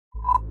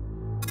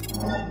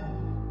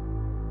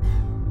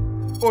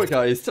Alright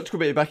guys, Tactical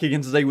Bit back again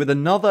today with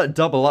another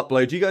double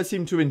upload. You guys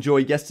seem to enjoy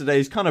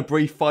yesterday's kind of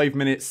brief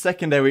 5-minute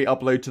secondary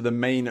upload to the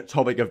main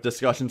topic of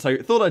discussion, so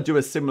thought I'd do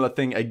a similar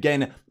thing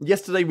again.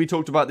 Yesterday we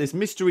talked about this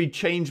mystery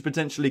change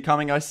potentially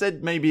coming. I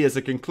said maybe as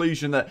a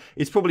conclusion that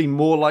it's probably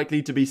more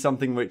likely to be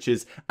something which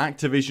is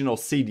Activision or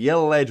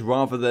CDL led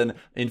rather than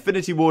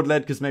Infinity Ward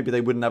led, because maybe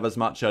they wouldn't have as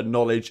much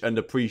knowledge and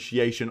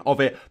appreciation of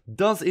it.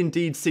 Does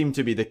indeed seem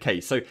to be the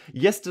case. So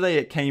yesterday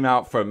it came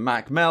out from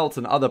Mack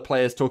and other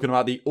players talking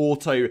about the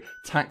auto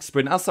tax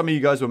sprint, as some of you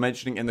guys were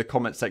mentioning in the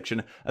comment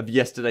section of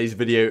yesterday's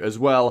video as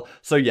well.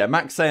 So yeah,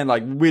 Mack's saying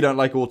like, we don't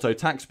like auto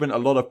tax sprint. A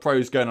lot of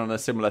pros going on a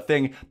similar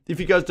thing. If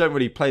you guys don't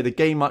really play the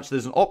game much,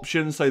 there's an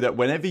option so that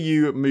whenever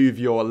you move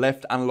your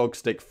left analog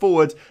stick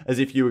forward, as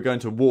if you were going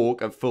to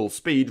walk at full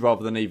speed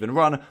rather than even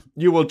run,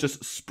 you will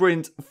just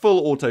sprint,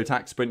 full auto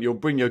tax sprint. You'll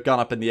bring your gun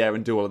up in the air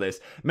and do all of this.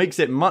 Makes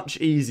it much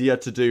easier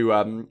to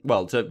do,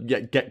 well, to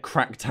get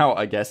cracked out,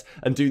 I guess,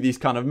 and do these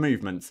kind of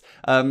movements.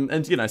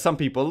 And you know, some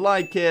people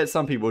like it,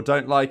 some people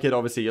don't like it.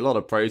 Obviously a lot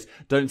of pros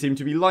don't seem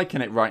to be liking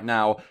it right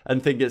now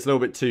and think it's a little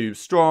bit too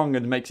strong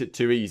and makes it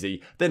too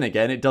easy. Then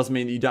again, it does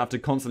mean that you don't have to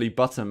constantly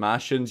button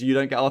mash and you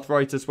don't get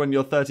arthritis when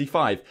you're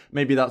 35.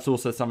 Maybe that's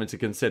also something to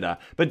consider.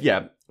 But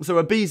yeah,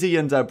 so Abizi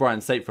and Brian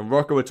Sate from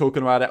Rocco were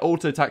talking about it.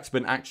 Auto tax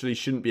sprint actually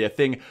shouldn't be a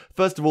thing.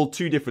 First of all,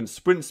 2 different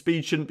sprint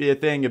speeds shouldn't be a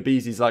thing.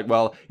 Abizi's like,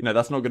 well, you know,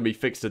 that's not going to be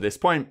fixed at this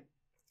point.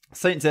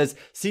 Saint says,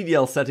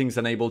 CDL settings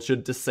enabled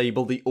should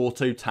disable the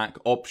auto tac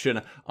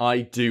option.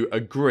 I do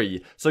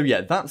agree. So yeah,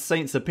 that's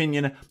Saint's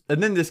opinion.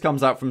 And then this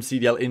comes out from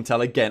CDL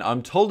Intel again.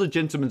 I'm told a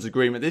gentleman's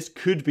agreement. This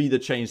could be the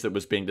change that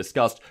was being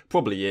discussed.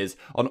 Probably is.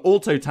 On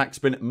auto tac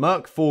sprint,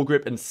 Merc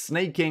foregrip and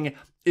snaking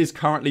is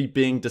currently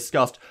being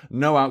discussed.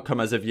 No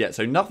outcome as of yet.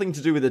 So nothing to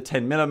do with the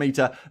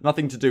 10mm,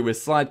 nothing to do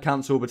with slide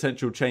cancel,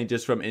 potential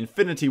changes from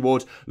Infinity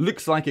Ward.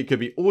 Looks like it could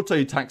be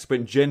auto tac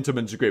sprint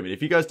gentleman's agreement.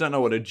 If you guys don't know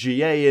what a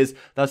GA is,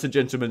 that's a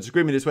gentleman's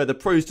agreement. It's where the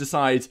pros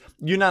decide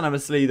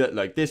unanimously that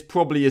like this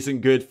probably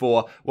isn't good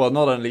for, well,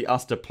 not only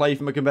us to play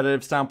from a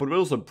competitive standpoint, but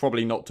also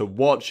probably not to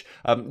watch.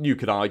 You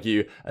could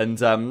argue.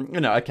 And you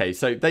know, okay,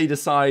 so they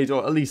decide,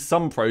 or at least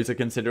some pros are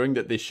considering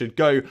that this should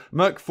go.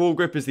 Merc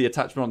foregrip is the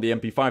attachment on the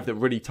MP5 that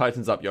really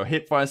tightens up your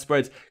hipfire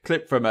spreads.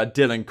 Clip from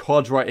Dylan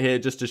Quad right here,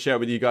 just to share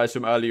with you guys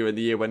from earlier in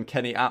the year when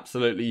Kenny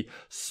absolutely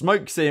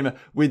smokes him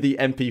with the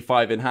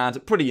MP5 in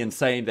hand. Pretty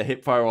insane, the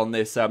hipfire on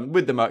this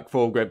with the Merc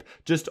foregrip,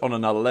 just on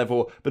another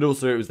level, but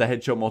also it was the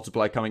headshot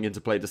multiplier coming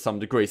into play to some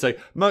degree. So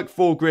Merc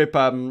foregrip,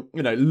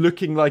 you know,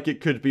 looking like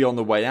it could be on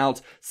the way out.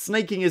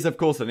 Snaking is of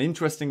course an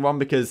interesting one,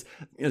 because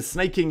you know,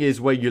 snaking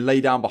is where you lay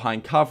down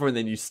behind cover and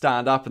then you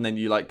stand up and then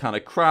you like kind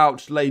of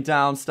crouch, lay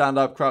down, stand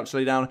up, crouch,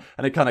 lay down,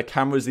 and it kind of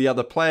cameras the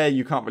other player.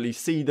 You can't really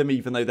see them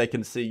even though they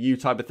can see you,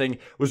 type of thing.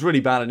 Was really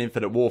bad in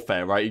Infinite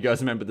Warfare, right? You guys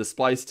remember the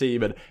Splice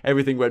team and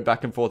everything went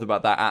back and forth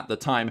about that at the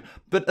time.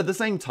 But at the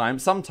same time,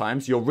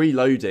 sometimes you're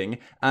reloading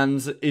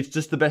and it's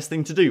just the best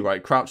thing to do,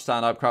 right? Crouch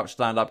stand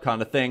up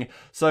kind of thing.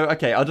 So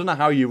okay, I don't know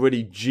how you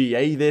really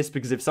GA this,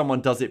 because if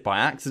someone does it by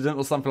accident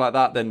or something like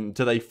that, then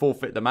do they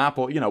forfeit the map,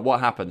 or you know, what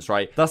happens,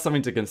 right? That's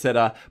something to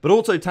consider. But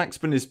auto tac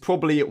sprint is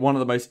probably one of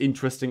the most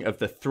interesting of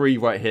the 3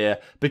 right here,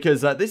 because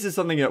this is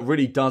something that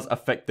really does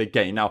affect the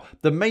game. Now,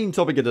 the main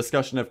topic of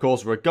discussion, of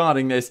course,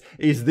 regarding this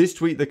is this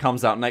tweet that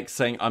comes out next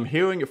saying, I'm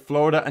hearing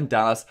Florida and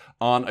Dallas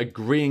aren't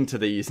agreeing to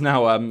these.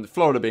 Now,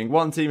 Florida being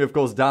one team, of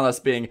course, Dallas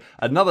being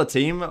another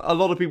team. A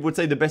lot of people would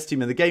say the best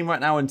team in the game right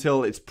now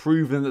until it's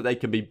proven that they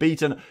can be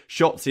beaten.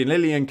 Shotzi and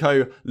Illy and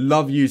co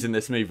love using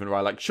this movement,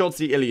 right? Like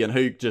Shotzi, Illy and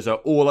Hook just are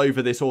all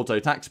over this auto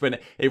tac sprint.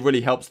 It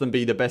really helps them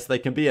be the best they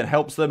can be and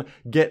helps them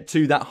get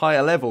to that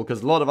higher level,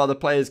 because a lot of other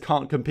players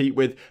can't compete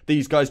with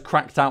these guys'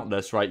 cracked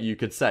outness, right, you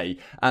could say.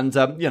 And,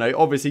 you know,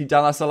 obviously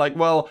Dallas are like,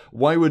 well,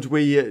 why would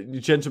we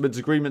gentleman's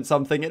agreement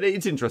something? And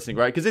it's interesting,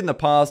 right? Because in the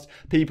past,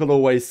 people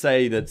always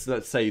say that,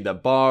 let's say the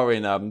bar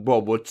in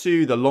World War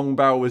II, the long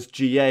barrel was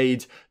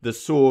GA'd, the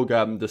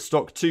Sorg, the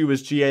stock 2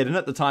 was GA'd, and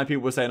at the time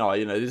people were saying, oh,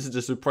 you know, this is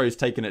just the pros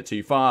taking it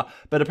too far.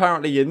 But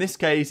apparently in this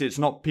case, it's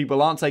not,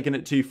 people aren't taking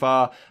it too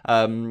far,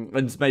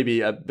 and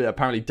maybe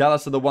apparently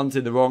Dallas are the ones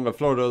in the wrong, or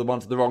Florida are the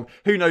ones in the wrong.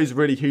 Who knows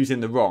really who's in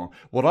the wrong?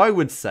 What I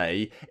would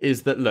say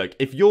is that, look,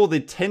 if you're the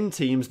 10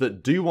 teams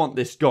that do want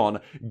this gone,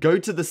 go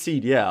to the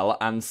CDL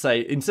and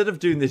say, instead of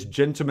doing this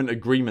gentleman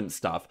agreement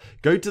stuff,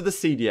 go to the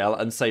CDL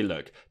and say,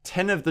 look,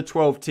 10 of the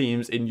 12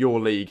 teams in your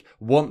league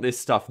want this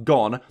stuff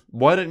gone.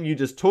 Why don't you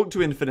just talk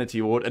to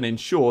Infinity Ward and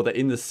ensure that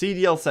in the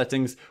CDL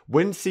settings,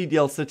 when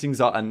CDL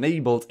settings are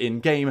enabled in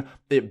game,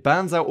 it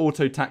bans out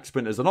auto tac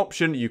sprint as an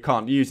option. You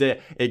can't use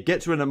it. It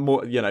gets rid of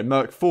more, you know,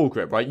 Merc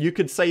foregrip, right? You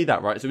could say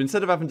that, right? So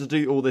instead of having to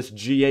do all this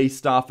GA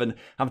stuff and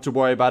have to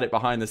worry about it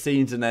behind the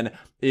scenes, and then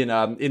in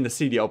the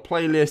CDL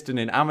playlist and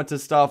in amateur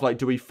stuff, like,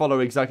 do we follow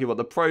exactly what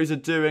the pros are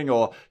doing,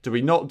 or do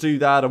we not do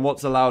that, and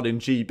what's allowed in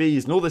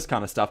GBs and all this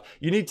kind of stuff.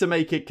 You need to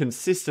make it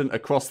consistent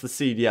across the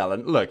CDL.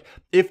 And look,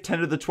 if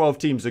 10 of the 12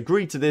 teams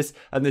agree to this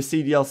and the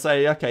CDL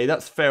say, okay,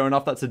 that's fair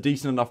enough, that's a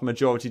decent enough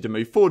majority to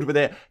move forward with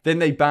it, then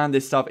they ban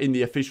this stuff in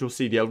the official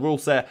CDL rule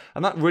set.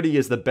 And that really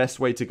is the best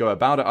way to go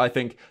about it, I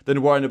think,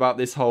 than worrying about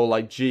this whole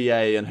like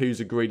GA and who's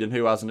agreed and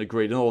who hasn't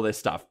agreed and all this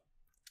stuff.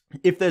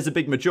 If there's a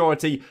big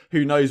majority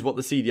who knows what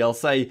the CDL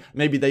say,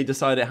 maybe they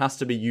decide it has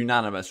to be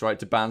unanimous, right,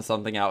 to ban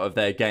something out of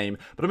their game.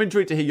 But I'm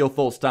intrigued to hear your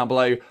thoughts down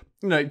below.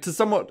 You know, it's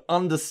somewhat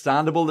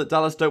understandable that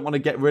Dallas don't want to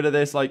get rid of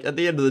this. Like, at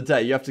the end of the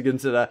day, you have to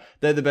consider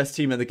they're the best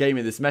team in the game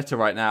in this meta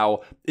right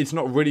now. It's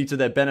not really to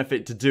their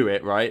benefit to do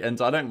it, right?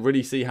 And I don't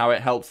really see how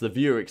it helps the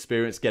viewer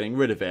experience getting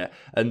rid of it.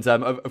 And,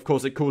 of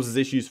course, it causes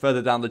issues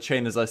further down the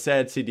chain, as I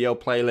said,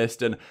 CDL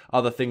playlist and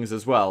other things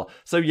as well.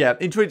 So, yeah,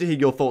 intrigued to hear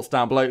your thoughts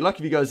down below. Like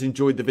if you guys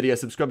enjoyed the video.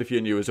 Subscribe if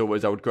you're new. As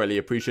always, I would greatly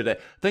appreciate it.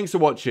 Thanks for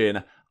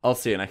watching. I'll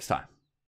see you next time.